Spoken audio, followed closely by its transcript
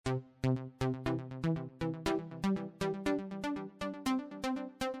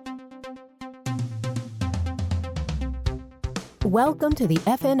Welcome to the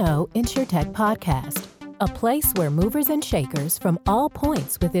FNO InsurTech Podcast, a place where movers and shakers from all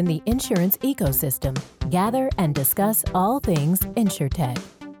points within the insurance ecosystem gather and discuss all things InsurTech.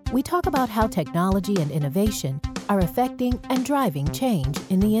 We talk about how technology and innovation are affecting and driving change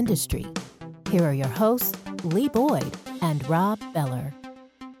in the industry. Here are your hosts, Lee Boyd and Rob Beller.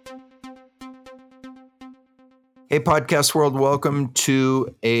 Hey, Podcast World, welcome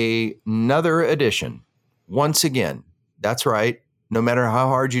to another edition. Once again, that's right. No matter how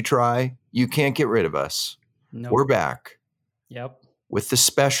hard you try, you can't get rid of us. Nope. We're back. Yep. With the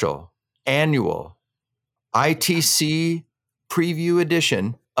special annual ITC preview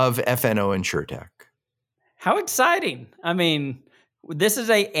edition of FNO InsurTech. How exciting. I mean, this is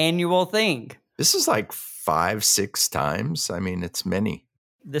an annual thing. This is like 5-6 times. I mean, it's many.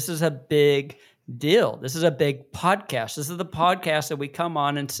 This is a big deal. This is a big podcast. This is the podcast that we come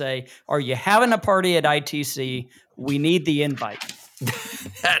on and say, are you having a party at ITC? We need the invite.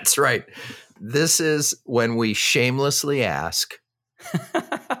 That's right. This is when we shamelessly ask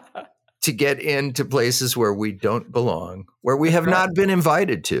to get into places where we don't belong, where we have not been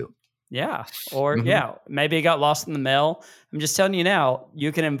invited to. Yeah. Or maybe it got lost in the mail. I'm just telling you now,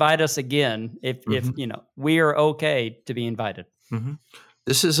 you can invite us again if we are okay to be invited. Mm-hmm.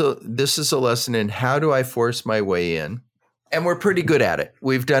 This is a lesson in how do I force my way in? And we're pretty good at it.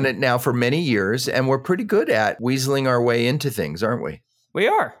 We've done it now for many years, and we're pretty good at weaseling our way into things, aren't we? We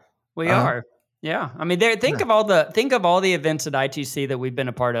are. We are. Yeah. I mean, think of all the events at ITC that we've been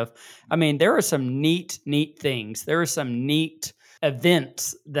a part of. I mean, there are some neat things. There are some neat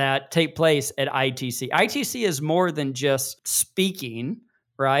events that take place at ITC. ITC is more than just speaking,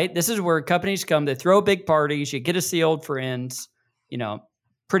 right? This is where companies come, they throw big parties, you get to see old friends,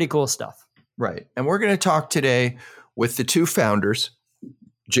 pretty cool stuff. Right. And we're going to talk today with the two founders,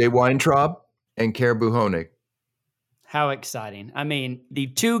 Jay Weintraub and Caribou Honig. How exciting. I mean, the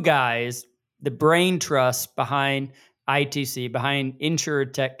two guys, the brain trust behind ITC, behind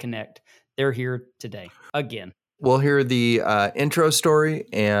InsurTech Connect, they're here today again. We'll hear the intro story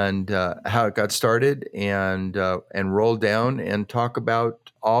and how it got started and roll down and talk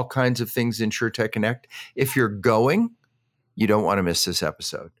about all kinds of things InsurTech Connect. If you're going, you don't want to miss this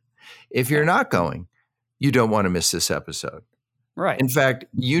episode. If you're not going, you don't want to miss this episode. Right. In fact,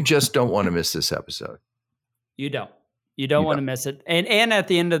 you just don't want to miss this episode. You don't. You don't want to miss it. And at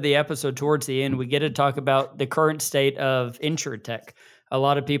the end of the episode, towards the end, we get to talk about the current state of InsurTech. A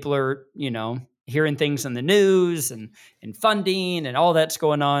lot of people are, hearing things in the news and funding and all that's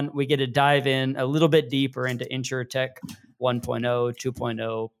going on. We get to dive in a little bit deeper into InsurTech 1.0,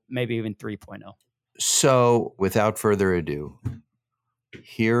 2.0, maybe even 3.0. So without further ado,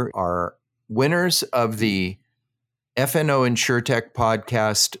 here are winners of the FNO InsurTech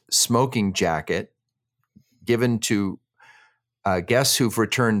podcast smoking jacket given to guests who've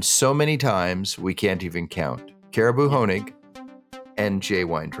returned so many times we can't even count. Caribou Honig and Jay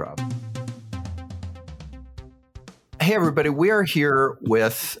Weintraub. Hey, everybody. We are here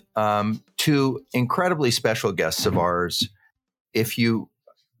with two incredibly special guests of ours. If you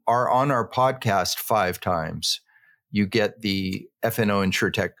are on our podcast 5 times, you get the FNO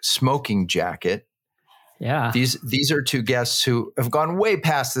InsurTech smoking jacket. Yeah. These are two guests who have gone way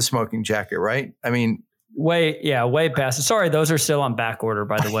past the smoking jacket, right? I mean, way past. Sorry, those are still on back order,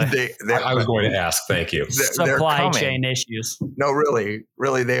 by the way. I was going to ask. Thank you. Supply chain issues. No,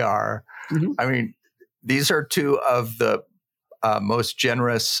 really they are. Mm-hmm. I mean, these are two of the most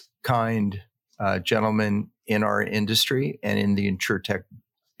generous, kind gentlemen in our industry and in the InsurTech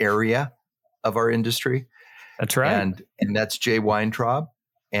area of our industry. That's right. And that's Jay Weintraub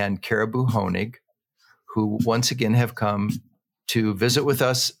and Caribou Honig, who once again have come to visit with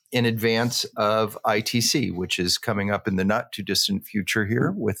us in advance of ITC, which is coming up in the not too distant future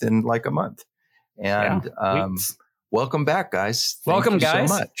here within like a month. And welcome back, guys. Welcome, Thank you guys.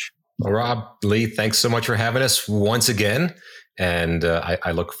 so much. Well, Rob, Lee, thanks so much for having us once again. And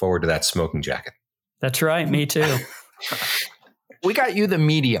I look forward to that smoking jacket. That's right. Me too. We got you the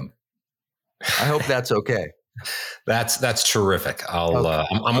medium. I hope that's okay. That's terrific.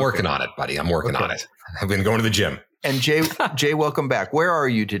 I'm working on it, buddy. I'm working on it. I've been going to the gym. And Jay, welcome back. Where are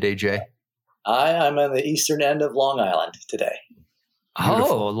you today, Jay? I'm on the eastern end of Long Island today.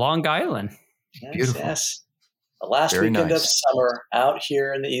 Beautiful. Oh, Long Island. Yes, beautiful. Yes. The last Very weekend nice. of summer out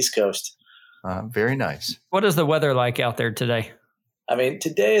here in the East Coast. Very nice. What is the weather like out there today? I mean,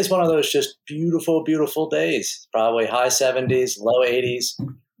 today is one of those just beautiful, beautiful days. Probably high 70s, low 80s,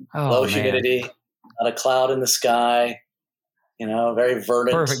 low humidity, not a cloud in the sky, very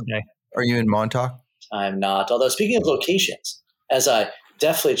verdant. Perfect day. Are you in Montauk? I'm not. Although speaking of locations, as I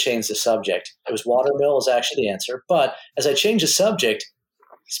definitely change the subject. It was Watermill is actually the answer. But as I change the subject,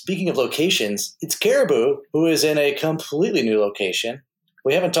 speaking of locations, it's Caribou, who is in a completely new location.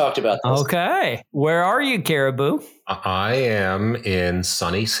 We haven't talked about this. Okay. Where are you, Caribou? I am in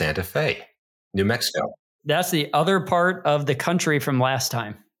sunny Santa Fe, New Mexico. That's the other part of the country from last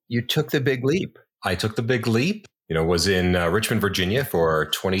time. You took the big leap. I took the big leap, was in Richmond, Virginia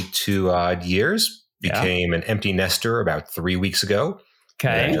for 22 odd years, became an empty nester about 3 weeks ago.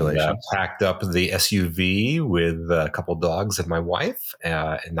 Okay. And, packed up the SUV with a couple dogs and my wife,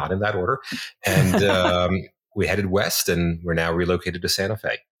 not in that order. And we headed west, and we're now relocated to Santa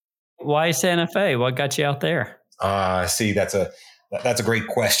Fe. Why Santa Fe? What got you out there? See, that's a great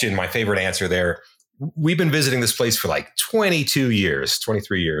question. My favorite answer there. We've been visiting this place for like 23 years,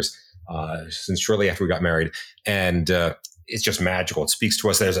 since shortly after we got married. And it's just magical. It speaks to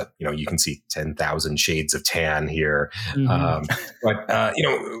us. There's you can see 10,000 shades of tan here. Mm-hmm. But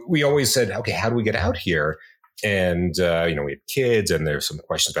we always said, okay, how do we get out here? And, we had kids, and there's some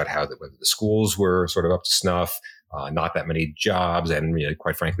questions about whether the schools were sort of up to snuff, not that many jobs, and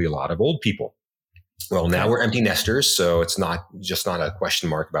quite frankly, a lot of old people. Well, now we're empty nesters, so it's not a question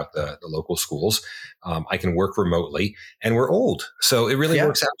mark about the local schools. I can work remotely, and we're old, so it really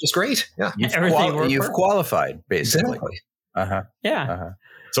works out just great. Yeah, you've qualified, basically. Exactly. Yeah.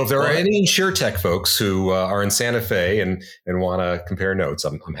 So if there are any InsurTech folks who are in Santa Fe and want to compare notes,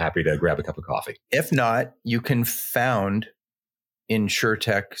 I'm happy to grab a cup of coffee. If not, you can found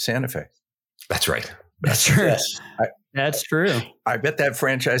InsurTech Santa Fe. That's right. That's true. Yes. That's true. I bet that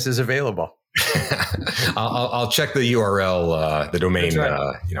franchise is available. I'll check the URL, the domain.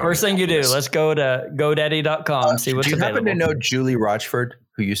 Right. First thing you do, let's go to GoDaddy.com. See what's available. Do you happen to know Julie Rochford,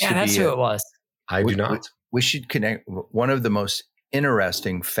 who used to be? That's who it was. I do not. We should connect. One of the most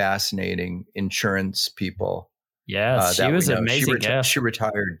interesting, fascinating insurance people. Yes, she was an amazing guest. She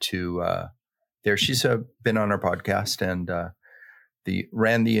retired to there. She's been on our podcast and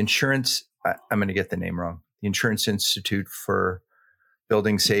ran the insurance. I'm going to get the name wrong. The Insurance Institute for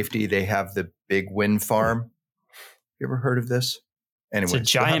Building Safety. They have the big wind farm. You ever heard of this? Anyway, it's a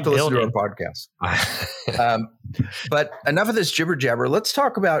giant building. Listen to our podcast. But enough of this jibber jabber. Let's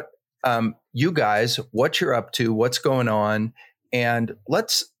talk about you guys, what you're up to, what's going on. And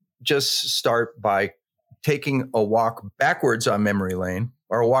let's just start by taking a walk backwards on memory lane,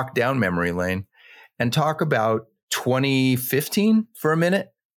 or a walk down memory lane, and talk about 2015 for a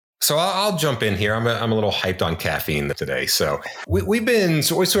minute. So I'll jump in here. I'm a little hyped on caffeine today. So we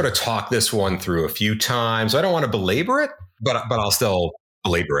sort of talked this one through a few times. I don't want to belabor it, but I'll still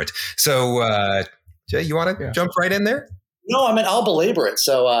belabor it. So Jay, you want to jump right in there? No, I'll belabor it.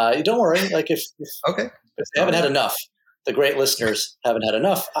 So don't worry. Like if okay, if they haven't had enough, the great listeners haven't had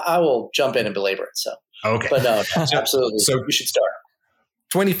enough, I will jump in and belabor it. So okay, but no, absolutely. So you should start.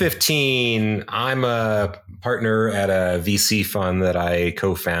 2015, I'm a partner at a VC fund that I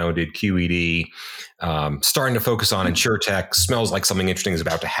co-founded, QED, starting to focus on InsurTech. Smells like something interesting is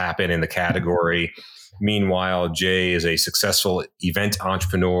about to happen in the category. Meanwhile, Jay is a successful event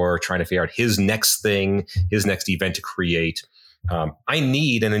entrepreneur trying to figure out his next thing, his next event to create. I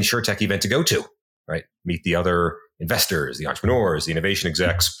need an InsurTech event to go to, right? Meet the other investors, the entrepreneurs, the innovation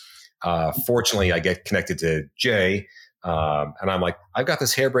execs. Fortunately, I get connected to Jay. And I'm like, I've got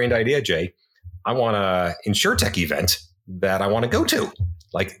this harebrained idea, Jay. I want an InsurTech event that I want to go to,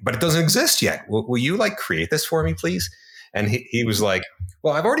 but it doesn't exist yet. Will you create this for me, please? And he was like,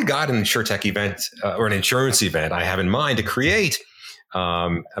 well, I've already got an InsurTech event or an insurance event I have in mind to create.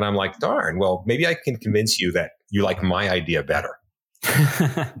 And I'm like, darn, well, maybe I can convince you that you like my idea better.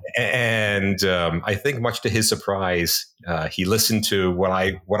 And I think much to his surprise, he listened to what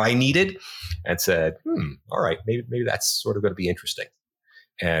I needed and said, all right, maybe that's sort of going to be interesting.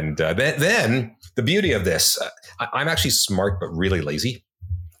 And then the beauty of this, I'm actually smart, but really lazy.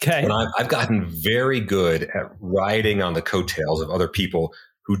 Okay. And I've gotten very good at riding on the coattails of other people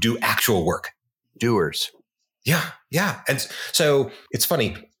who do actual work. Doers. Yeah. And so it's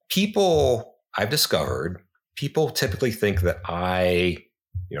funny. I've discovered people typically think that I,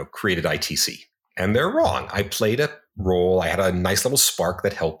 created ITC, and they're wrong. I played a role. I had a nice little spark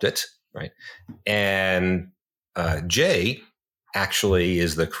that helped it, right? And Jay actually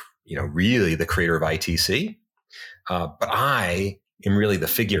is really the creator of ITC, but I am really the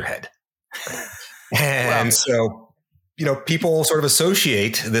figurehead. And wow. So, people sort of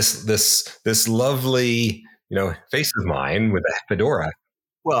associate this lovely, face of mine with a fedora.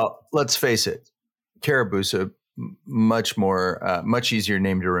 Well, let's face it. Caribou's a much easier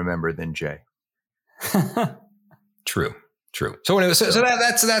name to remember than Jay. True. So anyway, so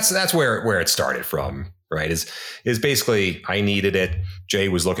that's where it started from. right? Is basically, I needed it. Jay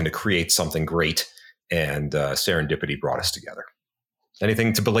was looking to create something great, and serendipity brought us together.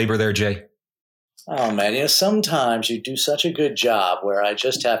 Anything to belabor there, Jay? Oh man, sometimes you do such a good job where I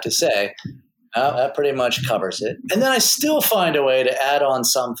just have to say, oh, that pretty much covers it. And then I still find a way to add on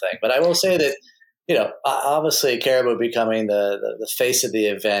something. But I will say that, obviously Caribou becoming the face of the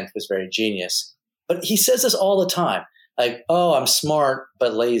event was very genius. But he says this all the time, like, oh, I'm smart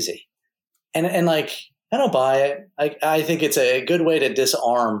but lazy. And like, I don't buy it. I think it's a good way to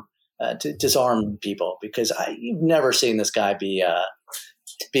disarm people, because you've never seen this guy be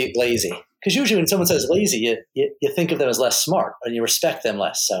lazy. Because usually when someone says lazy, you think of them as less smart, and you respect them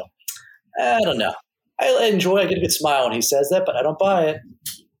less. So I don't know. I get a good smile when he says that, but I don't buy it.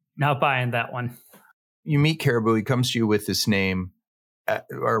 Not buying that one. You meet Caribou, he comes to you with this name,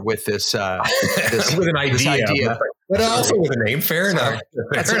 or with this, with an idea. But also with a name. Fair enough.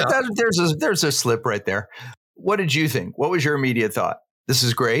 There's a slip right there. What did you think? What was your immediate thought? This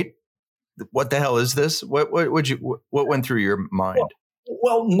is great. What the hell is this? What went through your mind?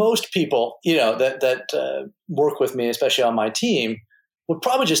 Well, most people, that work with me, especially on my team, would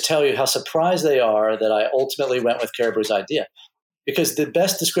probably just tell you how surprised they are that I ultimately went with Caribou's idea. Because the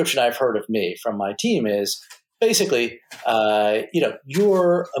best description I've heard of me from my team is basically,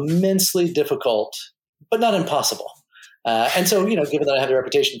 you're immensely difficult, but not impossible. And so, given that I have the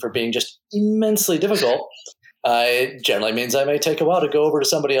reputation for being just immensely difficult, it generally means I may take a while to go over to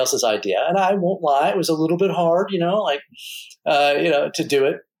somebody else's idea. And I won't lie, it was a little bit hard, to do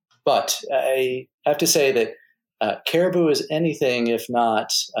it. But I have to say that Caribou is anything if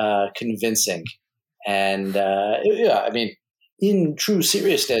not convincing. And in true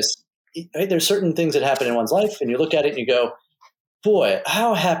seriousness, right, there's certain things that happen in one's life, and you look at it and you go, boy,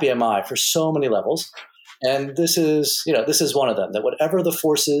 how happy am I for so many levels. And this is one of them, that whatever the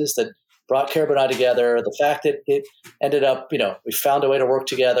forces that brought Caribou and I together, the fact that it ended up, we found a way to work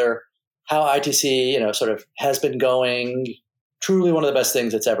together, how ITC, sort of has been going, truly one of the best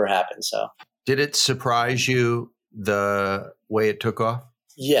things that's ever happened. So, did it surprise you the way it took off?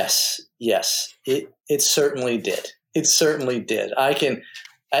 Yes, it certainly did. It certainly did. I think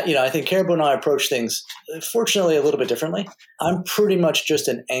Caribou and I approach things, fortunately, a little bit differently. I'm pretty much just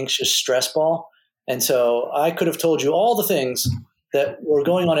an anxious stress ball. And so I could have told you all the things that were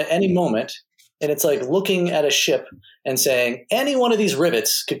going on at any moment. And it's like looking at a ship and saying, any one of these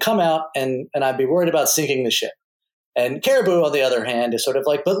rivets could come out and I'd be worried about sinking the ship. And Caribou, on the other hand, is sort of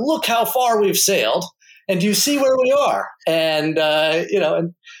like, but look how far we've sailed. And do you see where we are? And,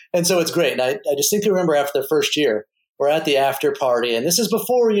 and so it's great. And I distinctly remember after the first year, we're at the after party. And this is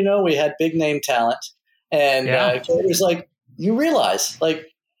before, we had big name talent. And it was like, you realize, like,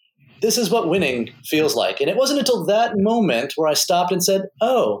 this is what winning feels like. And it wasn't until that moment where I stopped and said,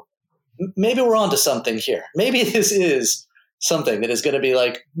 oh, maybe we're onto something here. Maybe this is something that is going to be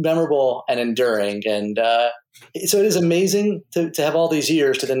like memorable and enduring. And so it is amazing to have all these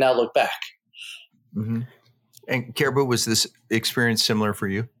years to then now look back. Mm-hmm. And Caribou, was this experience similar for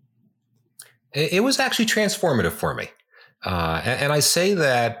you? It was actually transformative for me. And I say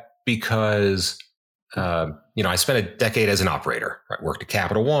that because, I spent a decade as an operator. I worked at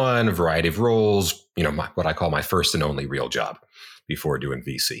Capital One, a variety of roles, what I call my first and only real job before doing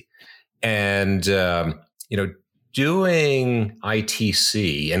VC. And, doing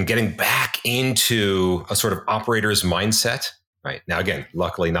ITC and getting back into a sort of operator's mindset, right? Now, again,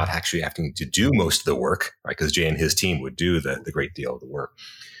 luckily not actually having to do most of the work, right? Because Jay and his team would do the great deal of the work.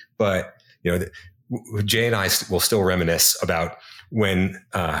 But, Jay and I will still reminisce about when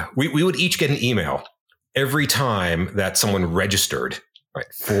we would each get an email every time that someone registered,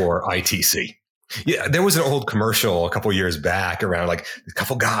 right, for ITC. Yeah, there was an old commercial a couple of years back around like a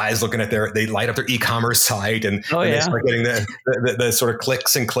couple guys looking at they light up their e-commerce site and they start getting the sort of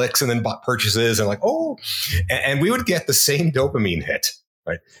clicks and then bought purchases and like, and we would get the same dopamine hit,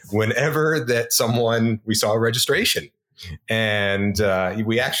 right? Whenever that we saw a registration. And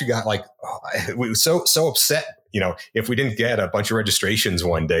we actually got we were so upset, if we didn't get a bunch of registrations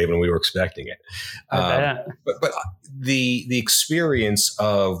one day when we were expecting it. But the experience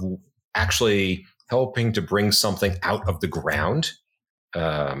of actually helping to bring something out of the ground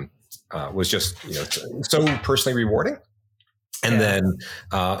was just so personally rewarding. And then,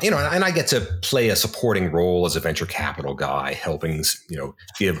 and I get to play a supporting role as a venture capital guy, helping,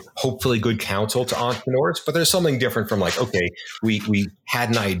 give hopefully good counsel to entrepreneurs. But there's something different from like, okay, we had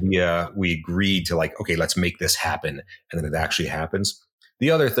an idea, we agreed to like, okay, let's make this happen. And then it actually happens.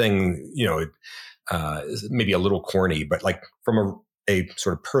 The other thing, is maybe a little corny, but like from a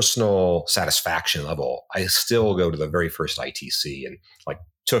sort of personal satisfaction level, I still go to the very first ITC and like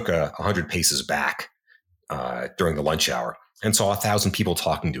took 100 paces back during the lunch hour and saw 1,000 people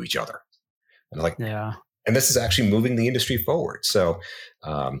talking to each other. And like, yeah. And this is actually moving the industry forward. So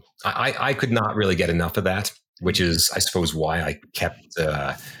I could not really get enough of that, which is, I suppose, why I kept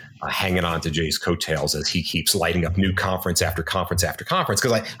hanging on to Jay's coattails as he keeps lighting up new conference after conference after conference.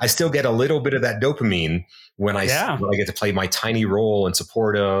 Because I still get a little bit of that dopamine when I get to play my tiny role and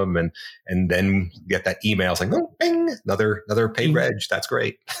support them, and then get that email. It's like, oh, bing, another paid reg. That's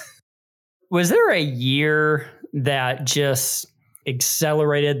great. Was there a year that just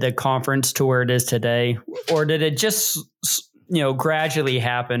accelerated the conference to where it is today, or did it just gradually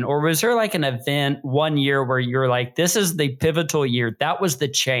happen, or was there like an event one year where you're like, this is the pivotal year, that was the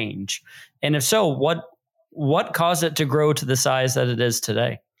change? And if so, what caused it to grow to the size that it is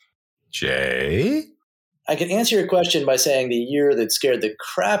today? Jay? I can answer your question by saying the year that scared the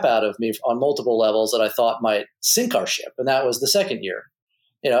crap out of me on multiple levels that I thought might sink our ship, and that was the second year.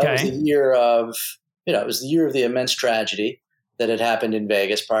 It was the year of it was the year of the immense tragedy that had happened in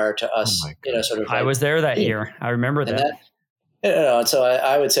Vegas prior to us. Sort of. I was there that year. I remember that. And so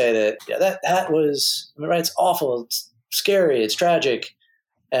I would say that was right. It's awful. It's scary. It's tragic.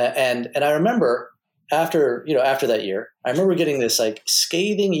 And I remember after that year, I remember getting this like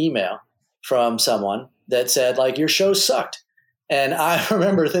scathing email from someone that said like, your show sucked. And I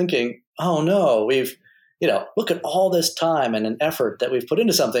remember thinking, oh no, we've, look at all this time and an effort that we've put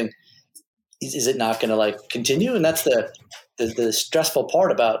into something. Is it not going to like continue? And that's the stressful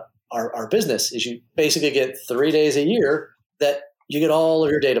part about our business is you basically get 3 days a year that you get all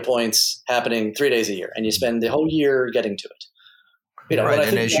of your data points happening 3 days a year, and you spend the whole year getting to it. Right.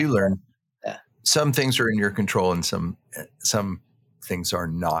 And as you learn, some things are in your control and some things are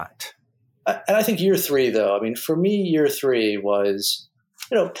not. And I think year 3, though, I mean, for me, year 3 was,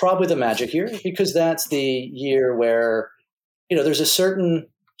 probably the magic year, because that's the year where, there's a certain,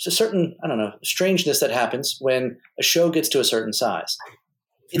 I don't know, strangeness that happens when a show gets to a certain size.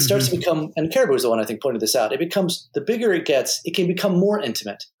 It starts to become, and Caribou is the one I think pointed this out, it becomes, the bigger it gets, it can become more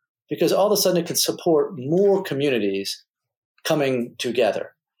intimate, because all of a sudden it can support more communities coming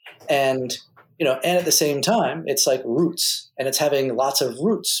together. And, and at the same time, it's like roots, and it's having lots of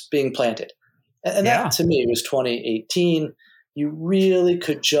roots being planted. And that to me was 2018. You really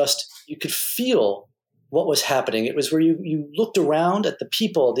could you could feel what was happening. It was where you looked around at the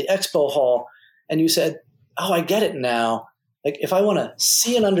people, the expo hall, and you said, oh, I get it now. Like, if I want to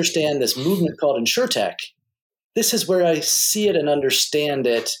see and understand this movement called InsurTech, this is where I see it and understand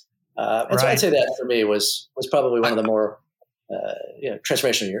it. And so I'd say that for me was probably one of the more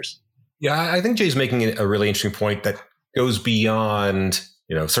transformational years. Yeah, I think Jay's making a really interesting point that goes beyond,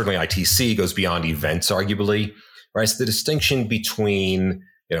 certainly ITC goes beyond events, arguably, right? It's the distinction between,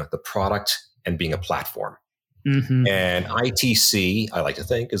 the product and being a platform. Mm-hmm. And ITC, I like to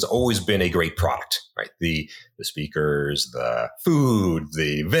think, has always been a great product, right? The speakers, the food,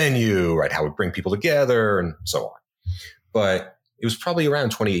 the venue, right? How we bring people together and so on. But it was probably around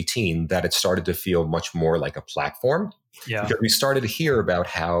 2018 that it started to feel much more like a platform. Yeah. Because we started to hear about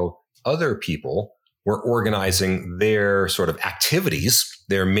how other people were organizing their sort of activities,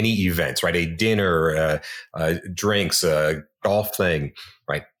 their mini events, right? A dinner, drinks, a golf thing,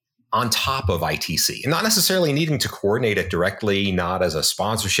 right? On top of ITC, and not necessarily needing to coordinate it directly, not as a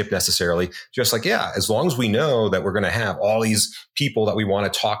sponsorship necessarily, just like, as long as we know that we're going to have all these people that we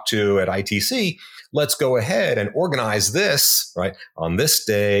want to talk to at ITC, let's go ahead and organize this, right, on this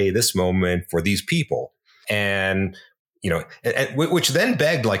day, this moment for these people. And, which then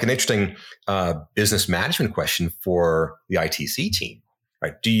begged like an interesting business management question for the ITC team,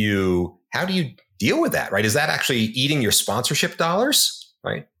 right? How do you deal with that, right? Is that actually eating your sponsorship dollars,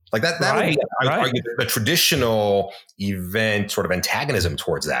 right? Like that would be, I would argue, the traditional event sort of antagonism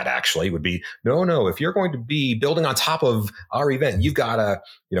towards that actually would be, no, if you're going to be building on top of our event, you've got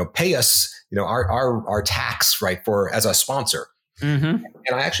to, pay us, our tax, right, as a sponsor. Mm-hmm.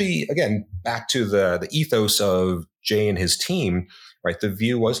 And I actually, again, back to the ethos of Jay and his team, right, the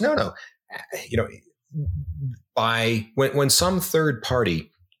view was, no, when some third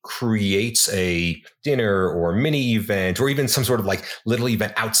party creates a dinner or mini event or even some sort of like little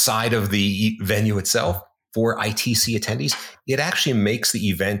event outside of the venue itself for ITC attendees, it actually makes the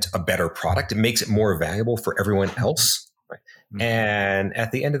event a better product. It makes it more valuable for everyone else. Right? Mm-hmm. And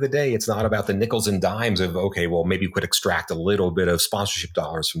at the end of the day, it's not about the nickels and dimes of, okay, well, maybe you could extract a little bit of sponsorship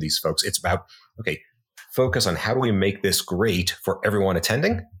dollars from these folks. It's about, okay, focus on how do we make this great for everyone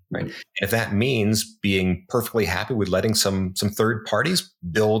attending. Right. And if that means being perfectly happy with letting some third parties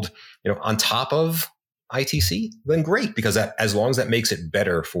build, on top of ITC, then great, because that, as long as that makes it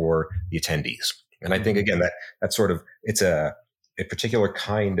better for the attendees. And I think, again, that's sort of, it's a particular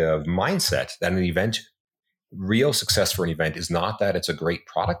kind of mindset that an event real success for an event is not that it's a great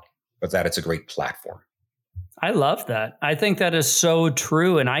product, but that it's a great platform. I love that. I think that is so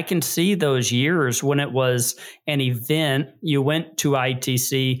true. And I can see those years when it was an event, you went to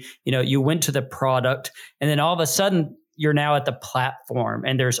ITC, you went to the product, and then all of a sudden you're now at the platform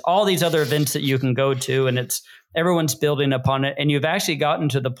and there's all these other events that you can go to, and everyone's building upon it. And you've actually gotten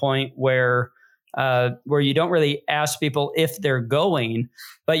to the point where you don't really ask people if they're going,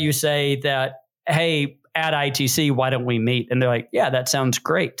 but you say that, hey, at ITC, why don't we meet? And they're like, yeah, that sounds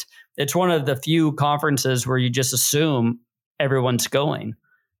great. It's one of the few conferences where you just assume everyone's going.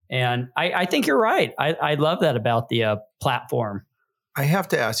 And I think you're right. I love that about the platform. I have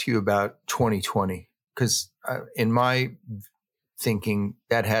to ask you about 2020, because in my thinking,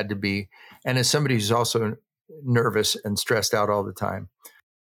 that had to be, and as somebody who's also nervous and stressed out all the time,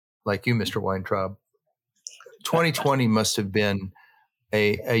 like you, Mr. Weintraub, 2020 must have been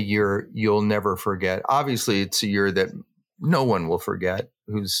a year you'll never forget. Obviously, it's a year that no one will forget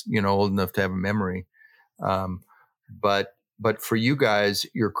who's old enough to have a memory. But for you guys,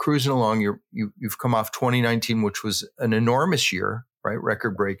 you're cruising along. You've come off 2019, which was an enormous year, right?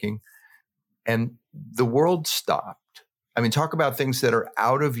 Record breaking, and the world stopped. I mean, talk about things that are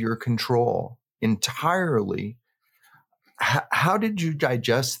out of your control entirely. How did you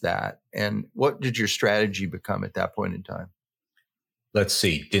digest that, and what did your strategy become at that point in time? Let's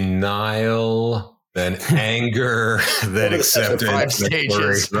see, denial, then anger, then acceptance. 5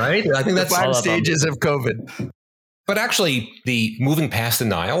 stages, right? I think that's the 5 stages of COVID. But actually, the moving past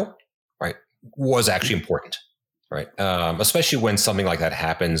denial, right, was actually important, right? Especially when something like that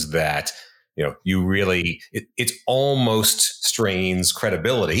happens that, you really, it almost strains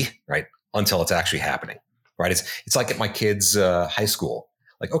credibility, right, until it's actually happening, right? It's like at my kids' high school,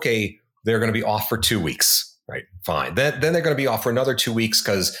 like, okay, they're going to be off for 2 weeks. Right. Fine. Then they're going to be off for another 2 weeks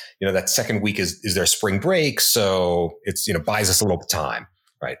because, that second week is their spring break. So it's, buys us a little time.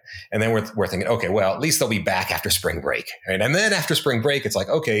 Right. And then we're thinking, okay, well, at least they'll be back after spring break. Right? And then after spring break, it's like,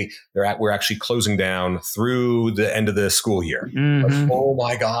 okay, we're actually closing down through the end of the school year. Mm-hmm. Like, oh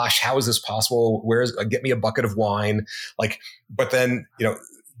my gosh, how is this possible? Get me a bucket of wine. But then,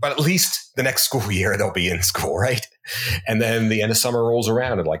 but at least the next school year, they'll be in school. Right. And then the end of summer rolls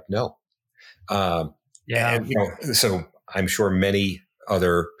around and like, no. Yeah. And, so I'm sure many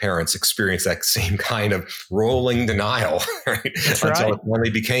other parents experience that same kind of rolling denial, right? Until it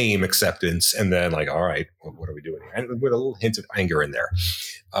finally became acceptance. And then like, all right, what are we doing here? And with a little hint of anger in there.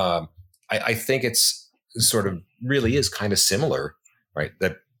 I think it's sort of really is kind of similar, right?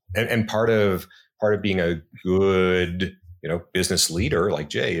 That, and part of being a good, business leader like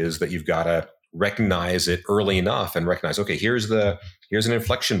Jay is that you've got to recognize it early enough and recognize, okay, here's an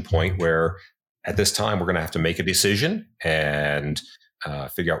inflection point where at this time, we're going to have to make a decision and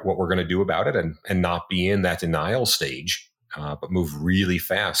figure out what we're going to do about it and not be in that denial stage, but move really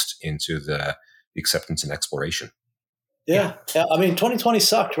fast into the acceptance and exploration. Yeah. I mean, 2020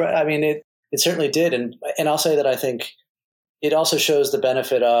 sucked, right? I mean, it certainly did. And I'll say that I think it also shows the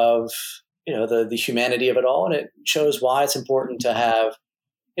benefit of, the humanity of it all. And it shows why it's important to have,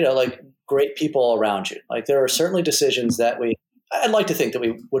 like great people around you. Like there are certainly decisions that I'd like to think that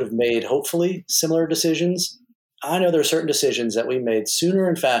we would have made, hopefully, similar decisions. I know there are certain decisions that we made sooner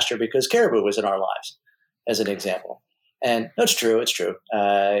and faster because Caribou was in our lives, as an example. And that's true. It's true.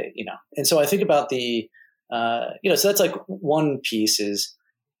 And so I think about so that's like one piece is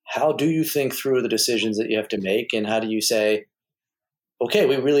how do you think through the decisions that you have to make, and how do you say, okay,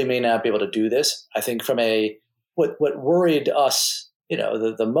 we really may not be able to do this. I think from what worried us,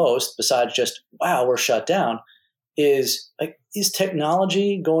 the most, besides just, wow, we're shut down, is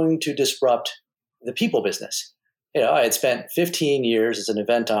technology going to disrupt the people business? I had spent 15 years as an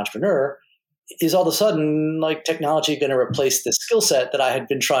event entrepreneur. Is all of a sudden like technology going to replace the skill set that I had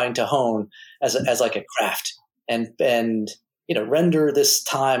been trying to hone as like a craft and render this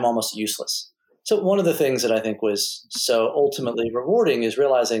time almost useless? So one of the things that I think was so ultimately rewarding is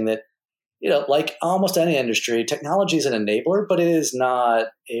realizing that, like almost any industry, technology is an enabler, but it is not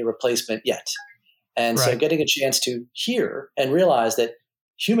a replacement yet. And so getting a chance to hear and realize that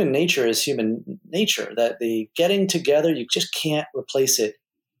human nature is human nature, that the getting together, you just can't replace it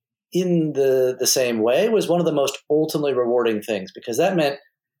in the same way, was one of the most ultimately rewarding things, because that meant,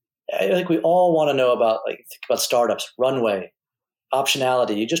 I think we all want to know think about startups, runway,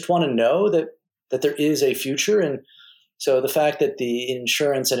 optionality. You just want to know that there is a future. And so the fact that the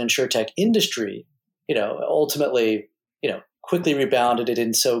insurance and insurtech industry, ultimately, quickly rebounded it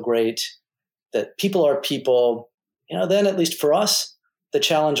in so great that people are people, then at least for us, the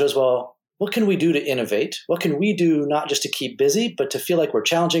challenge was, well, what can we do to innovate? What can we do not just to keep busy, but to feel like we're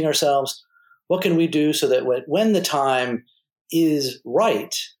challenging ourselves? what can we do so that when the time is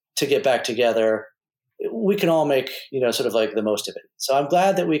right to get back together, we can all make, sort of like the most of it. So I'm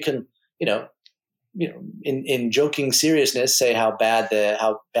glad that we can, in joking seriousness, say how bad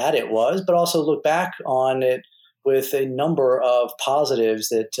it was, but also look back on it with a number of positives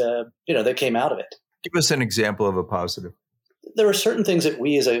that that came out of it. Give us an example of a positive. There are certain things that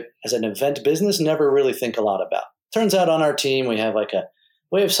we as an event business never really think a lot about. Turns out on our team we have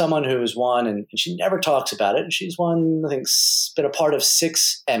we have someone who's won, and she never talks about it. And she's won, I think, been a part of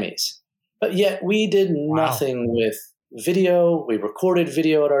 6 Emmys. But yet we did nothing with video. We recorded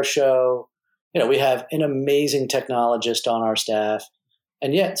video at our show. We have an amazing technologist on our staff.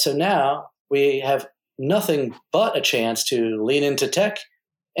 And yet, so now we have nothing but a chance to lean into tech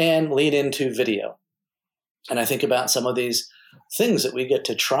and lean into video. And I think about some of these things that we get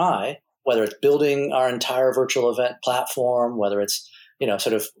to try, whether it's building our entire virtual event platform, whether it's, I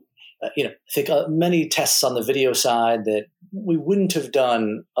think many tests on the video side that we wouldn't have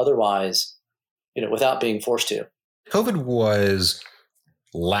done otherwise, without being forced to. COVID was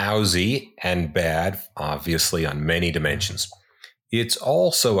lousy and bad, obviously, on many dimensions. It's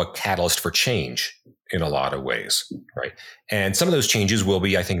also a catalyst for change in a lot of ways, right? And some of those changes will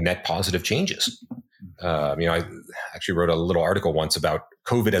be, I think, net positive changes. I actually wrote a little article once about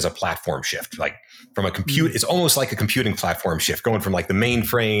COVID as a platform shift, like from a compute. It's almost like a computing platform shift, going from like the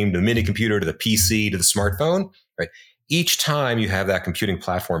mainframe to the mini computer to the PC to the smartphone, right? Each time you have that computing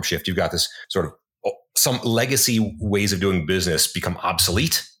platform shift, you've got this sort of some legacy ways of doing business become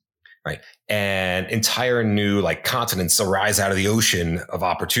obsolete, right? And entire new continents arise out of the ocean of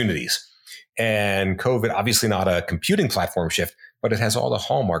opportunities. And COVID, obviously not a computing platform shift, but it has all the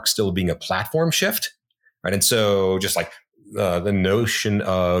hallmarks still being a platform shift, right? And so just like the notion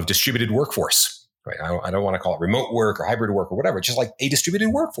of distributed workforce, right? I don't want to call it remote work or hybrid work or whatever, just like a distributed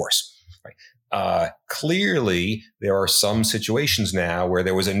workforce, right? Clearly, there are some situations now where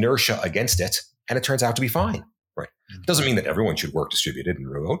there was inertia against it, and it turns out to be fine, right? It doesn't mean that everyone should work distributed and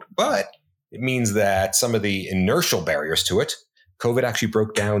remote, but it means that some of the inertial barriers to it, COVID actually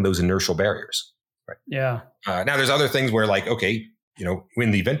broke down those inertial barriers, right? Yeah. Now, there's other things where in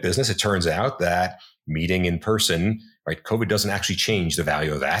the event business, it turns out that meeting in person, right? COVID doesn't actually change the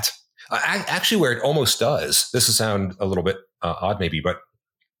value of that. Actually, where it almost does, this will sound a little bit odd maybe, but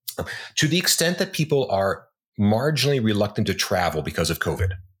to the extent that people are marginally reluctant to travel because of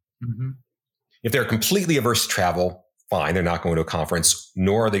COVID. Mm-hmm. If they're completely averse to travel, fine, they're not going to a conference,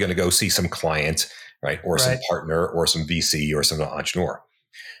 nor are they going to go see some client, right? Or some partner or some VC or some entrepreneur.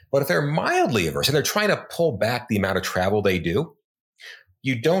 But if they're mildly averse and they're trying to pull back the amount of travel they do,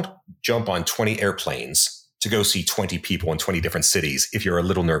 you don't jump on 20 airplanes to go see 20 people in 20 different cities if you're a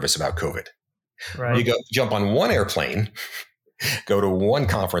little nervous about COVID. Right. You jump on one airplane, go to one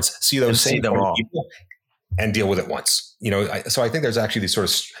conference, see those same 20 people, and deal with it once. So I think there's actually these sort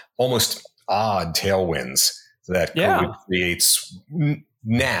of almost odd tailwinds that COVID creates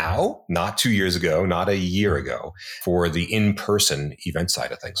now, not 2 years ago, not a year ago, for the in-person event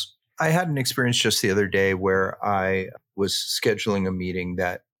side of things. I had an experience just the other day where I was scheduling a meeting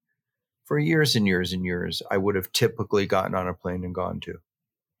that for years and years and years, I would have typically gotten on a plane and gone to.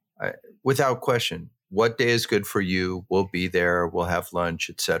 Without question, what day is good for you? We'll be there. We'll have lunch,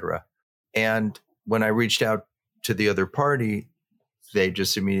 etc. And when I reached out to the other party, they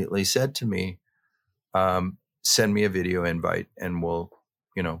just immediately said to me, send me a video invite and we'll,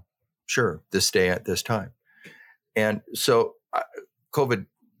 sure, this day at this time. And so COVID,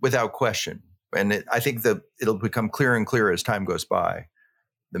 without question, and I think that it'll become clearer and clearer as time goes by,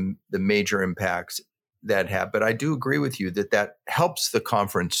 the major impacts that have. But I do agree with you that helps the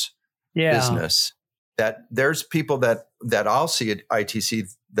conference business. That there's people that I'll see at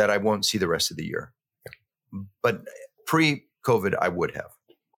ITC that I won't see the rest of the year. But pre-COVID, I would have.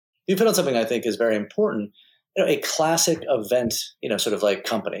 You put on something I think is very important. A classic event, sort of like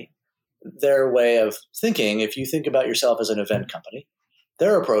company, their way of thinking, if you think about yourself as an event company,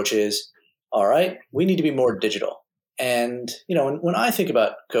 their approach is, all right, we need to be more digital. And, when I think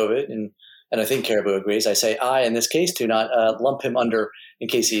about COVID, and I think Caribou agrees, I say I, in this case, to not lump him under in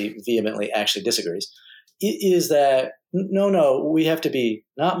case he vehemently actually disagrees, is that, no, we have to be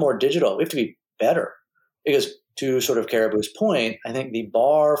not more digital. We have to be better. Because to sort of Caribou's point, I think the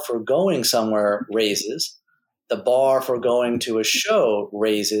bar for going somewhere raises. The bar for going to a show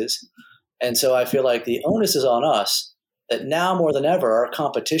raises. And so I feel like the onus is on us that now more than ever, our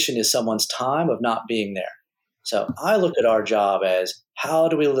competition is someone's time of not being there. So I look at our job as how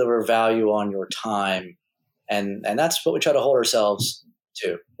do we deliver value on your time? And that's what we try to hold ourselves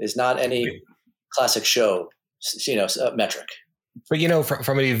to, is not any classic show, metric. But,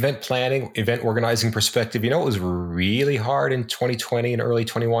 from an event planning, event organizing perspective, it was really hard in 2020 and early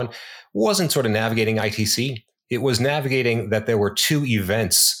 21 wasn't sort of navigating ITC. It was navigating that there were 2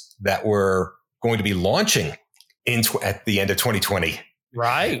 events that were going to be launching at the end of 2020.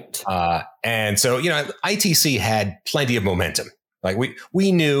 Right. And so, ITC had plenty of momentum. Like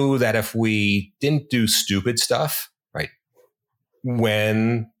we knew that if we didn't do stupid stuff, right,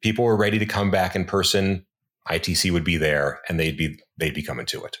 when people were ready to come back in person, ITC would be there and they'd be coming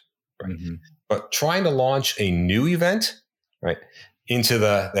to it. Right. Mm-hmm. But trying to launch a new event, right, into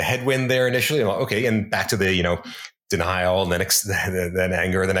the headwind there initially, okay, and back to the, denial and then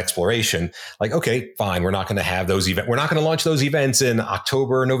anger, then exploration. Like, okay, fine. We're not going to have those events. We're not going to launch those events in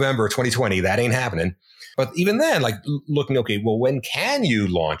October, November, 2020. That ain't happening. But even then, like looking, okay, well, when can you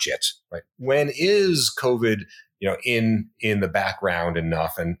launch it? Right? When is COVID, in the background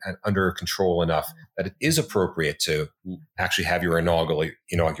enough and under control enough that it is appropriate to actually have your inaugural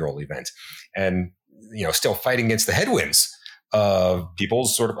event, and still fighting against the headwinds of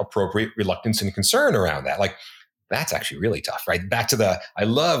people's sort of appropriate reluctance and concern around that. Like, that's actually really tough, right? Back to I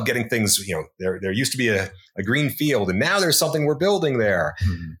love getting things, there used to be a green field and now there's something we're building there.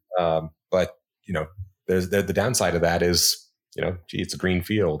 Mm-hmm. But, there's the downside of that is, it's a green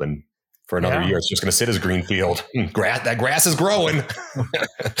field and for another year, it's just going to sit as a green field. That grass is growing.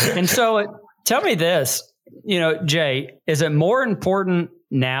 And so tell me this, Jay, is it more important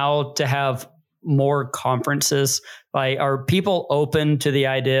now to have more conferences? Like, are people open to the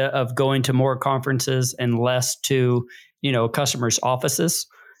idea of going to more conferences and less to, customers' offices?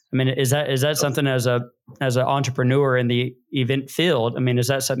 I mean, is that something as an entrepreneur in the event field? I mean, is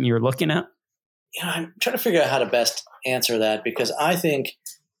that something you're looking at? I'm trying to figure out how to best answer that, because I think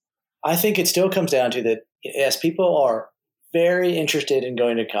it still comes down to that. Yes, people are very interested in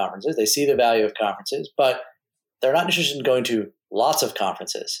going to conferences. They see the value of conferences, but they're not interested in going to lots of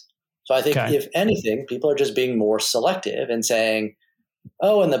conferences. So I think if anything, people are just being more selective and saying,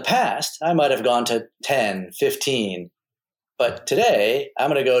 oh, in the past, I might have gone to 10, 15, but today I'm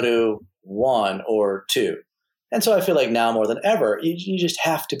going to go to 1 or 2. And so I feel like now more than ever, you just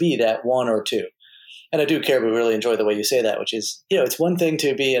have to be that 1 or 2. And I do, Caribou, really enjoy the way you say that, which is, it's one thing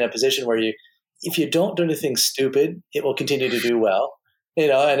to be in a position where if you don't do anything stupid, it will continue to do well,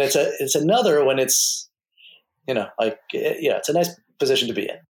 and it's another when it's, it's a nice position to be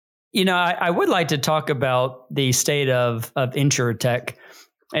in. I would like to talk about the state of InsurTech,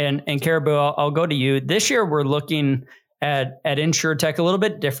 and Caribou, I'll go to you. This year, we're looking at InsurTech a little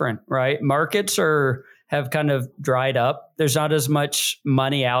bit different, right? Markets have kind of dried up. There's not as much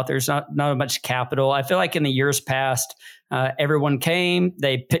money out. There's not as much capital. I feel like in the years past, everyone came,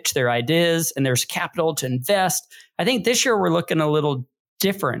 they pitched their ideas, and there's capital to invest. I think this year we're looking a little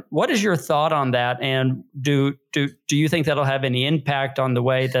different. What is your thought on that? And do you think that'll have any impact on the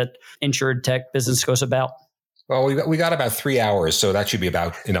way that InsurTech business goes about? Well, we got about 3 hours, so that should be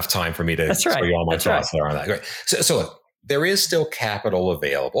about enough time for me to tell you all my thoughts there on that. Right. So look, there is still capital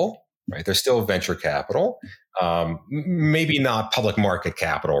available. Right, there's still venture capital, maybe not public market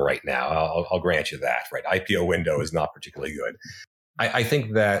capital right now. I'll grant you that. Right, IPO window is not particularly good. I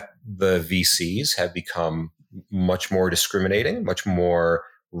think that the VCs have become much more discriminating, much more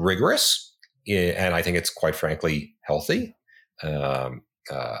rigorous, and I think it's quite frankly healthy.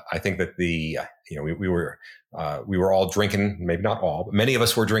 I think that we were all drinking, maybe not all, but many of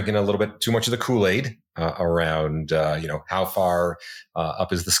us were drinking a little bit too much of the Kool-Aid around how far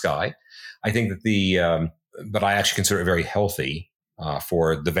up is the sky. I think that but I actually consider it very healthy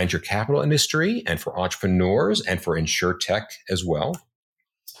for the venture capital industry and for entrepreneurs and for InsurTech as well,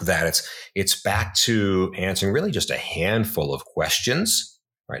 that it's back to answering really just a handful of questions.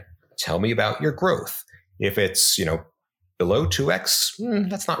 Right? Tell me about your growth. If it's below 2x,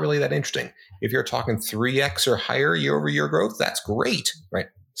 that's not really that interesting. If you're talking 3x or higher year-over-year growth, that's great, right?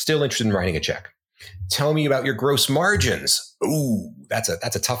 Still interested in writing a check. Tell me about your gross margins. Ooh, that's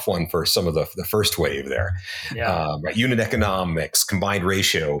a tough one for some of the first wave there. Yeah. Right? Unit economics, combined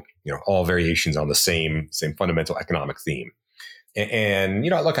ratio, all variations on the same fundamental economic theme. And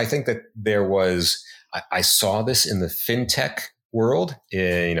look, I think that there was, I saw this in the fintech world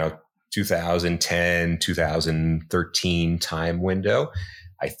in 2010, 2013 time window.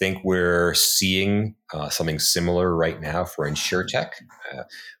 I think we're seeing something similar right now for InsurTech,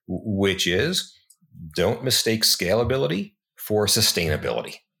 which is don't mistake scalability for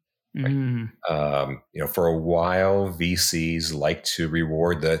sustainability. Right? For a while, VCs like to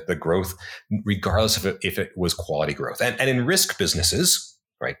reward the growth, regardless of if it was quality growth. And in risk businesses,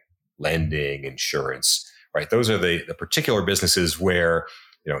 right, lending, insurance, right, those are the particular businesses where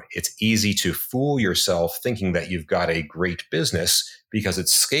it's easy to fool yourself thinking that you've got a great business because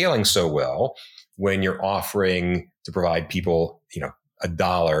it's scaling so well when you're offering to provide people,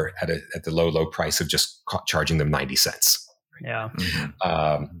 $1 at the low price of just charging them 90 cents. Yeah.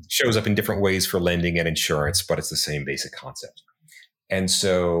 Shows up in different ways for lending and insurance, but it's the same basic concept. And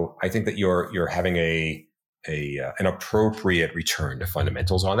so I think that you're having an appropriate return to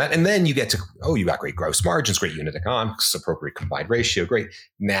fundamentals on that. And then you get to, you got great gross margins, great unit economics, appropriate combined ratio. Great.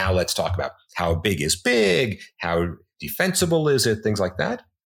 Now let's talk about how big is big, how defensible is it, things like that.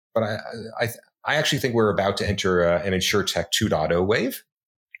 But I actually think we're about to enter an InsurTech 2.0 wave.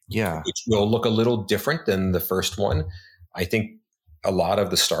 Yeah. Which will look a little different than the first one. I think a lot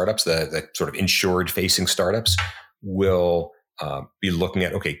of the startups, the sort of insured facing startups, will be looking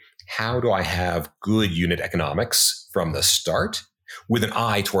at, okay, how do I have good unit economics from the start with an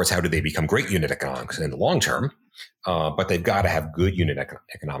eye towards how do they become great unit economics in the long term? But they've got to have good unit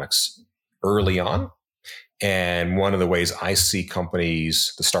economics early on. And one of the ways I see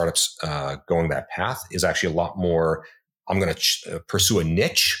companies, the startups going that path is actually a lot more, I'm going to pursue a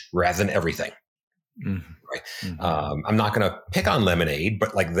niche rather than everything. Mm-hmm. Right. Mm-hmm. I'm not going to pick on Lemonade,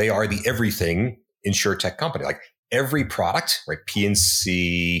 but like they are the everything InsurTech company. Like every product, right?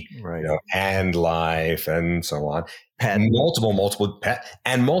 P&C, right. And life and so on, and multiple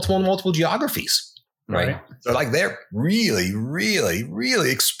geographies, right? So like they're really, really,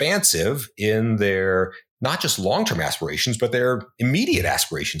 really expansive in their not just long-term aspirations, but their immediate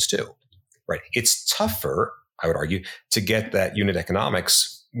aspirations too, right? It's tougher, I would argue, to get that unit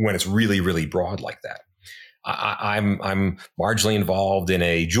economics when it's really, really broad like that. I'm marginally involved in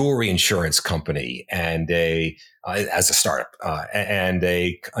a jewelry insurance company and as a startup and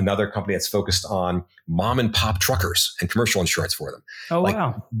another company that's focused on mom and pop truckers and commercial insurance for them. Oh,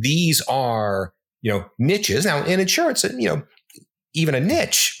 wow. These are, niches. Now in insurance, even a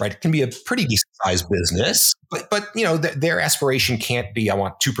niche, right? It can be a pretty decent sized business, but their aspiration can't be, I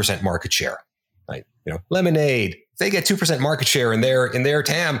want 2% market share, right? Lemonade, they get 2% market share in their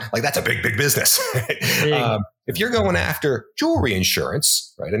TAM, like that's a big business. If you're going after jewelry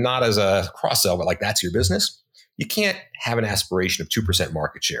insurance, right, and not as a cross sell, but like that's your business, you can't have an aspiration of 2%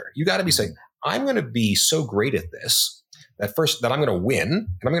 market share. You got to be saying, I'm going to be so great at this that I'm going to win, and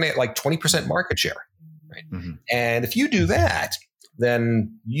I'm going to get like 20% market share, right? Mm-hmm. And if you do that,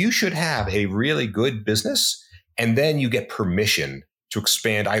 then you should have a really good business, and then you get permission to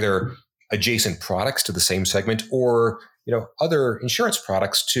expand either adjacent products to the same segment or, other insurance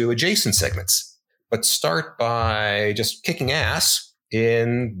products to adjacent segments. But start by just kicking ass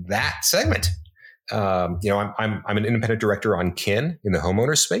in that segment. I'm an independent director on Kin in the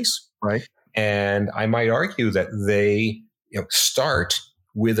homeowner space. Right. And I might argue that they, start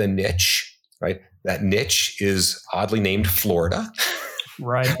with a niche, right? That niche is oddly named Florida.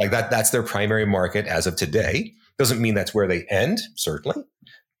 Right. Like that's their primary market as of today. Doesn't mean that's where they end, certainly.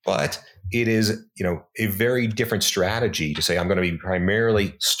 But it is, a very different strategy to say, I'm going to be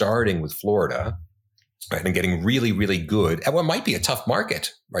primarily starting with Florida, right, and getting really, really good at what might be a tough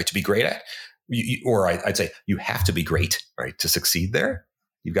market, right, to be great at. I'd say you have to be great, right, to succeed there.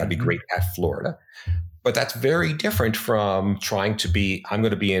 You've got to be great at Florida. But that's very different from trying to be, I'm going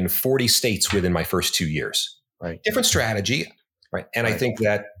to be in 40 states within my first 2 years. Right. Different strategy, right? And I think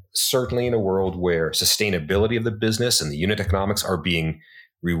that certainly in a world where sustainability of the business and the unit economics are being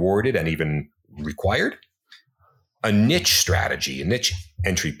rewarded and even required, a niche strategy, a niche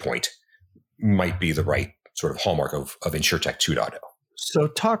entry point might be the right sort of hallmark of InsurTech 2.0. So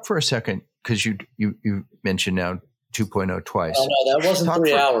talk for a second, because you mentioned now 2.0 twice. Oh, no, that wasn't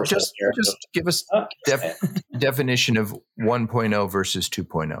 3 hours. Just give us definition of 1.0 versus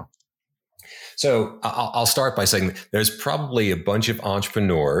 2.0. So I'll start by saying there's probably a bunch of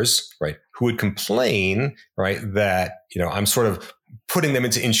entrepreneurs, right, who would complain, right, that, I'm sort of putting them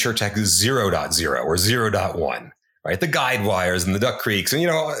into InsurTech 0.0 or 0.1, right? The Guidewires and the Duck Creeks and,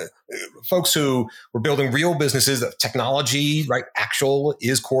 folks who were building real businesses, technology, right, actual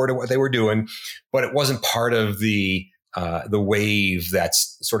is core to what they were doing, but it wasn't part of the wave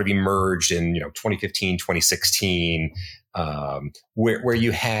that's sort of emerged in, 2015, 2016, where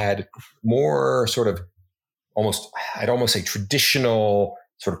you had more sort of I'd almost say traditional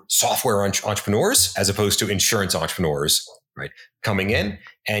sort of software entrepreneurs as opposed to insurance entrepreneurs, right, coming in,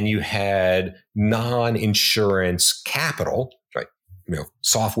 and you had non-insurance capital, right,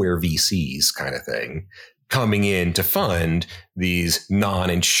 software VCs kind of thing coming in to fund these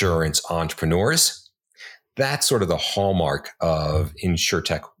non-insurance entrepreneurs. That's sort of the hallmark of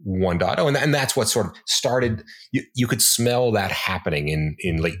InsurTech 1.0. And that's what sort of started. You could smell that happening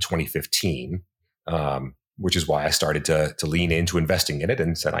in late 2015, which is why I started to lean into investing in it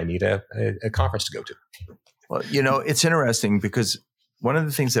and said I need a conference to go to. Well, it's interesting because one of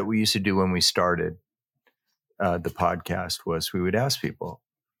the things that we used to do when we started the podcast was we would ask people,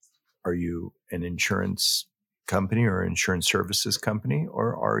 are you an insurance company or insurance services company,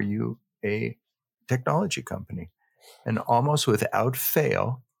 or are you a technology company? And almost without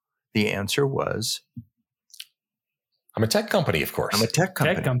fail, the answer was, I'm a tech company, of course. I'm a tech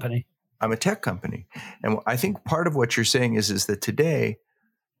company. Tech company. I'm a tech company. And I think part of what you're saying is that today,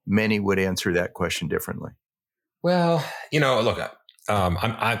 many would answer that question differently. Well, look,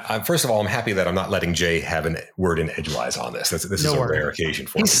 I'm first of all, I'm happy that I'm not letting Jay have a word in edgewise on this. This is a rare occasion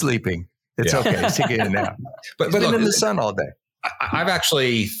for me. He's sleeping. It's okay. He's taking a nap. But look, in the sun all day. I've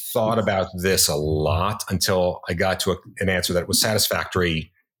actually thought about this a lot until I got to an answer that was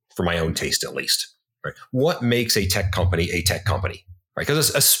satisfactory for my own taste, at least. Right? What makes a tech company a tech company? Right?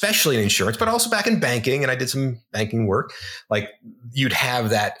 Because especially in insurance, but also back in banking, and I did some banking work, like you'd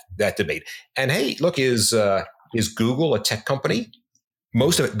have that debate. And hey, look, is Google a tech company?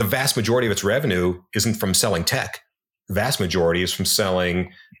 Most of it, the vast majority of its revenue isn't from selling tech. The vast majority is from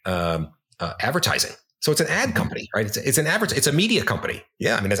selling advertising. So it's an ad company, right? It's a media company.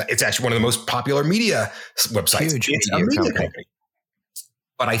 Yeah, I mean, it's actually one of the most popular media websites. It's a media company.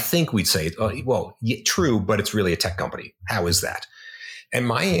 But I think we'd say, well, yeah, true, but it's really a tech company. How is that? And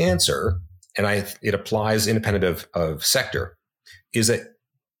my answer, and it applies independent of sector, is that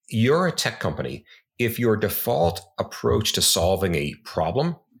you're a tech company if your default approach to solving a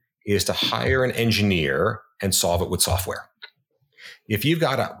problem is to hire an engineer and solve it with software. If you've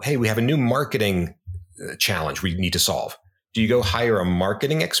got we have a new marketing challenge we need to solve, do you go hire a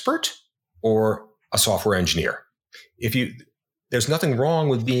marketing expert or a software engineer? There's nothing wrong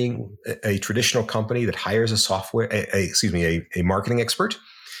with being a traditional company that hires a marketing expert,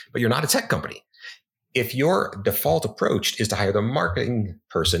 but you're not a tech company. If your default approach is to hire the marketing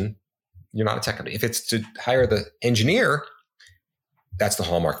person, you're not a tech company. If it's to hire the engineer, that's the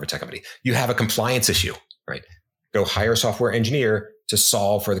hallmark of a tech company. You have a compliance issue, right? Go hire a software engineer to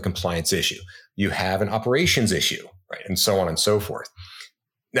solve for the compliance issue. You have an operations issue, right? And so on and so forth.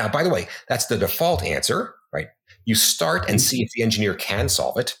 Now, by the way, that's the default answer, right? You start and see if the engineer can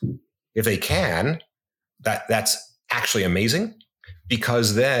solve it. If they can, that's actually amazing,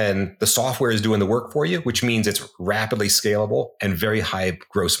 because then the software is doing the work for you, which means it's rapidly scalable and very high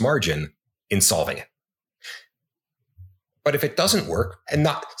gross margin in solving it. But if it doesn't work, and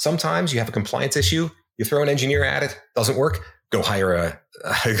sometimes you have a compliance issue, you throw an engineer at it, doesn't work, go hire a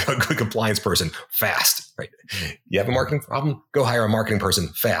good compliance person fast, right? You have a marketing problem, go hire a marketing person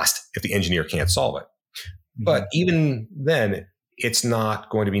fast if the engineer can't solve it. But even then, it's not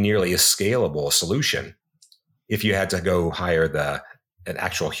going to be nearly a scalable solution if you had to go hire an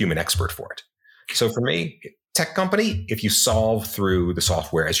actual human expert for it. So for me, tech company, if you solve through the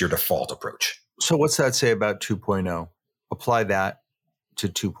software as your default approach. So what's that say about 2.0? Apply that to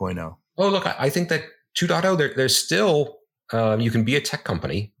 2.0. Oh, look, I think that 2.0, there's still, you can be a tech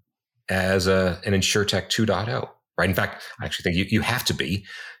company as an InsurTech 2.0, right? In fact, I actually think you have to be.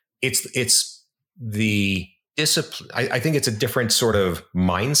 It's the discipline. I think it's a different sort of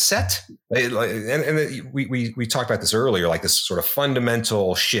mindset. And we talked about this earlier, like this sort of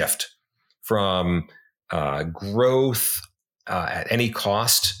fundamental shift from growth at any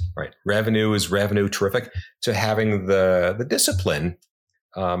cost, right? Revenue is revenue, terrific, to having the discipline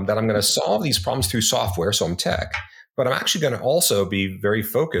that I'm going to solve these problems through software. So I'm tech, but I'm actually going to also be very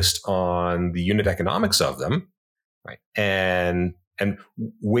focused on the unit economics of them, right? And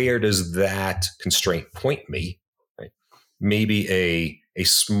where does that constraint point me? Right? Maybe a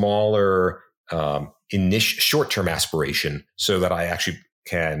smaller short-term aspiration, so that I actually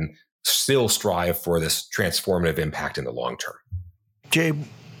can still strive for this transformative impact in the long term. Jay,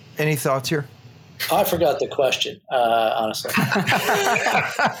 any thoughts here? I forgot the question, honestly. I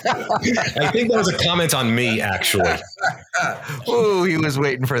think that was a comment on me, actually. Oh, he was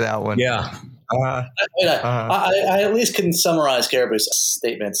waiting for that one. Yeah. I at least can summarize Caribou's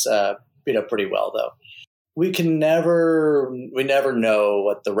statements, pretty well, though. We never know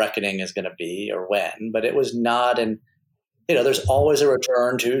what the reckoning is going to be or when, but it was not there's always a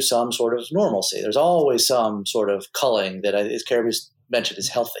return to some sort of normalcy. There's always some sort of culling that, as Caribou's mentioned, is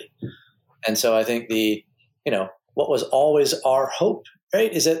healthy. And so I think what was always our hope,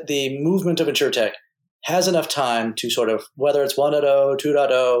 right, is that the movement of InsurTech has enough time to sort of, whether it's 1.0,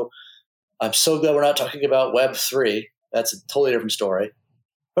 2.0, I'm so glad we're not talking about Web 3. That's a totally different story.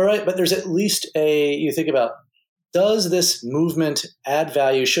 All right, but there's at least you think about, does this movement add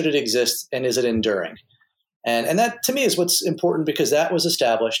value? Should it exist? And is it enduring? And that, to me, is what's important, because that was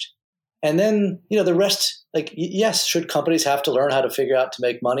established. And then, the rest, yes, should companies have to learn how to figure out to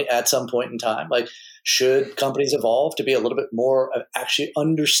make money at some point in time? Should companies evolve to be a little bit more of actually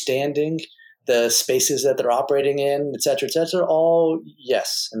understanding the spaces that they're operating in, et cetera, et cetera? All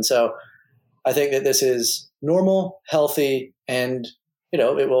yes. And so I think that this is normal, healthy, and,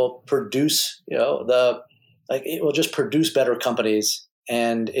 it will produce, it will just produce better companies,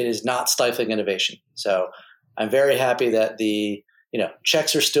 and it is not stifling innovation. So I'm very happy that the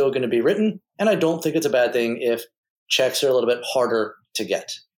checks are still going to be written. And I don't think it's a bad thing if checks are a little bit harder to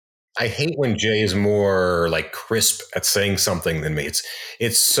get. I hate when Jay is more crisp at saying something than me.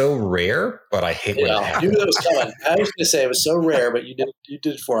 It's so rare, but I hate when it happens. You knew that was coming. I was going to say it was so rare, but you did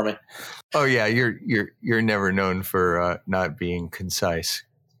it for me. Oh yeah, you're never known for not being concise.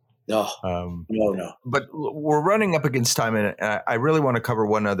 No, no. But we're running up against time, and I really want to cover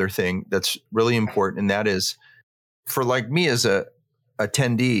one other thing that's really important, and that is for me as a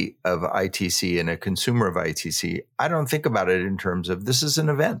attendee of ITC and a consumer of ITC, I don't think about it in terms of this is an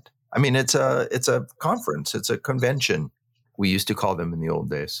event. I mean, it's a conference, it's a convention. We used to call them in the old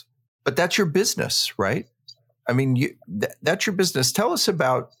days. But that's your business, right? I mean, that's your business. Tell us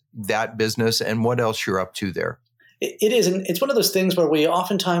about that business and what else you're up to there. It is, and it's one of those things where we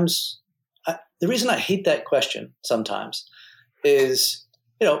oftentimes, the reason I hate that question sometimes is,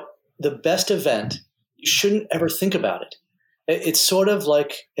 the best event, you shouldn't ever think about it. It's sort of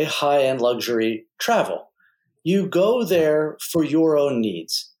like a high-end luxury travel. You go there for your own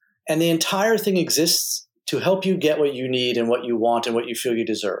needs, and the entire thing exists to help you get what you need and what you want and what you feel you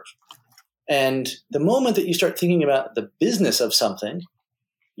deserve. And the moment that you start thinking about the business of something,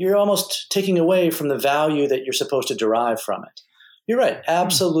 you're almost taking away from the value that you're supposed to derive from it. You're right.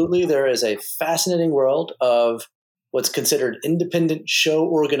 Absolutely. There is a fascinating world of what's considered independent show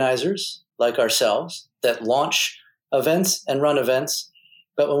organizers like ourselves that launch events and run events.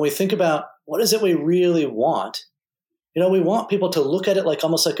 But when we think about what is it we really want, we want people to look at it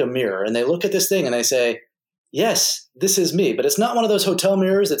almost like a mirror, and they look at this thing and they say, yes, this is me. But it's not one of those hotel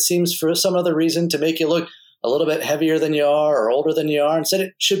mirrors that seems for some other reason to make you look a little bit heavier than you are or older than you are. Instead,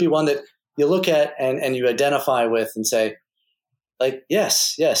 it should be one that you look at and you identify with and say,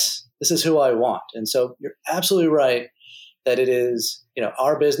 yes, this is who I want. And so you're absolutely right that it is,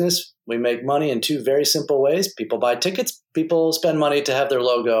 our business. We make money in two very simple ways. People buy tickets, people spend money to have their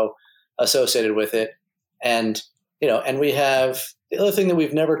logo associated with it. And, and we have the other thing that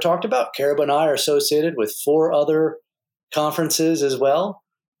we've never talked about, Caribou and I are associated with 4 other conferences as well.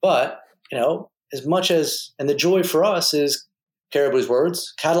 But, as much as, and the joy for us is Caribou's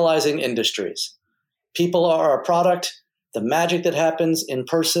words, catalyzing industries. People are our product. The magic that happens in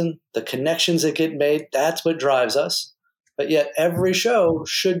person, the connections that get made, that's what drives us. But yet every show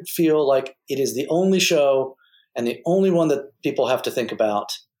should feel like it is the only show and the only one that people have to think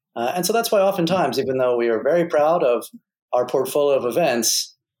about. And so that's why oftentimes, even though we are very proud of our portfolio of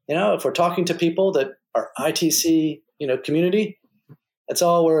events, if we're talking to people that are ITC, community, that's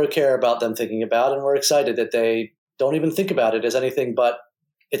all we care about them thinking about. And we're excited that they don't even think about it as anything but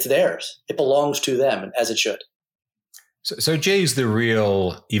it's theirs. It belongs to them, as it should. So Jay's the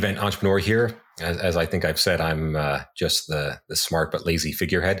real event entrepreneur here. As I think I've said, I'm just the smart but lazy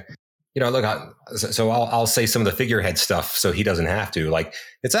figurehead. Look, I'll say some of the figurehead stuff so he doesn't have to.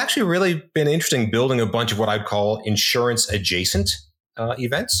 It's actually really been interesting building a bunch of what I'd call insurance adjacent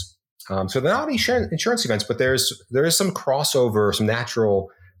events. So they're not insurance events, but there is some crossover, some natural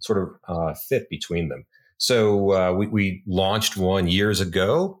sort of fit between them. So we launched one years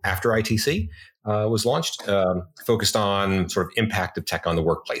ago after ITC was launched, focused on sort of impact of tech on the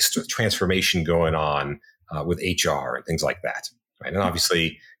workplace, sort of transformation going on with HR and things like that. Right. And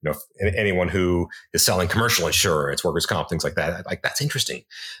obviously, anyone who is selling commercial insurance, workers' comp, things like that, that's interesting.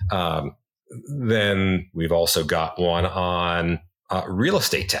 Then we've also got one on real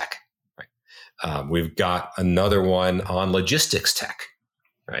estate tech. Right. We've got another one on logistics tech.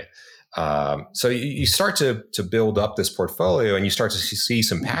 Right. So you start to build up this portfolio and you start to see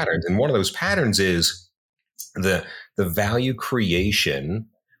some patterns. And one of those patterns is the value creation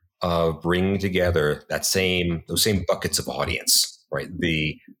of bringing together those same buckets of audience, right?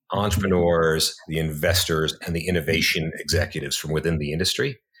 The entrepreneurs, the investors, and the innovation executives from within the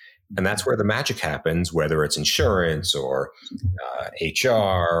industry. And that's where the magic happens, whether it's insurance or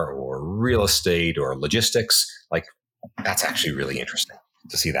HR or real estate or logistics. That's actually really interesting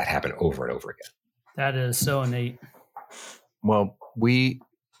to see that happen over and over again. That is so neat. Well, we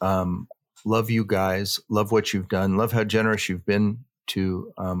love you guys, love what you've done, love how generous you've been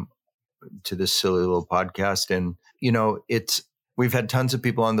to this silly little podcast. And, we've had tons of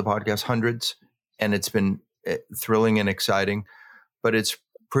people on the podcast, hundreds, and it's been thrilling and exciting, but it's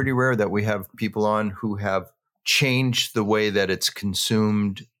pretty rare that we have people on who have changed the way that it's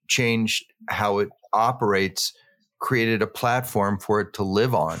consumed, changed how it operates, created a platform for it to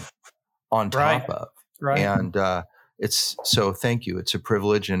live on top of. Right. And so thank you. It's a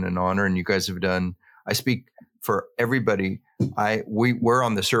privilege and an honor. And you guys have done, I speak for everybody. We're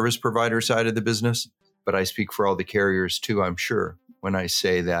on the service provider side of the business, but I speak for all the carriers too, I'm sure, when I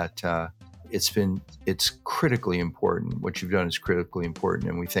say that it's critically important. What you've done is critically important,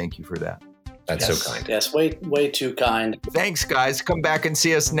 and we thank you for that. That's so kind. Yes, way too kind. Thanks, guys. Come back and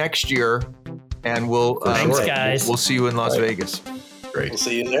see us next year, and Thanks, guys. We'll see you in Las Vegas. Great. We'll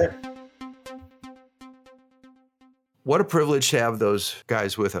see you there. What a privilege to have those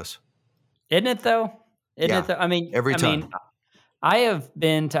guys with us. Isn't it though? I mean, every time. I have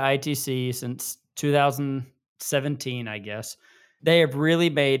been to ITC since 2017, I guess. They have really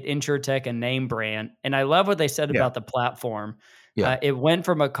made InsurTech a name brand. And I love what they said about the platform. Yeah. It went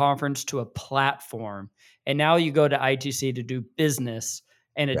from a conference to a platform. And now you go to ITC to do business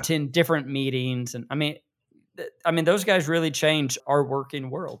and attend different meetings. And I mean, those guys really changed our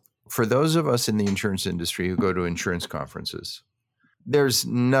working world. For those of us in the insurance industry who go to insurance conferences, there's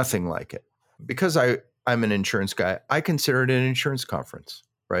nothing like it. Because I'm an insurance guy, I consider it an insurance conference,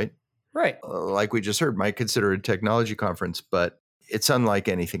 right? Right. Like we just heard, might consider it a technology conference, but it's unlike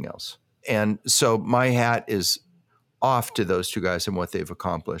anything else. And so my hat is off to those two guys and what they've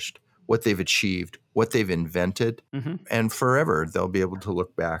accomplished, what they've achieved, what they've invented. Mm-hmm. And forever, they'll be able to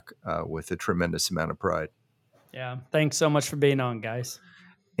look back with a tremendous amount of pride. Yeah. Thanks so much for being on, guys.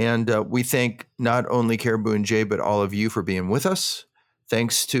 And we thank not only Caribou and Jay, but all of you for being with us.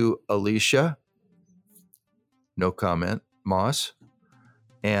 Thanks to Alicia, no comment, Moss,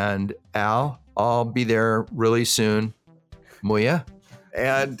 and Al. I'll be there really soon. Muya.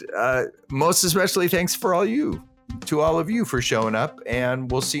 And most especially thanks to all of you for showing up,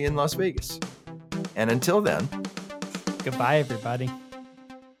 and we'll see you in Las Vegas. And until then, goodbye, everybody.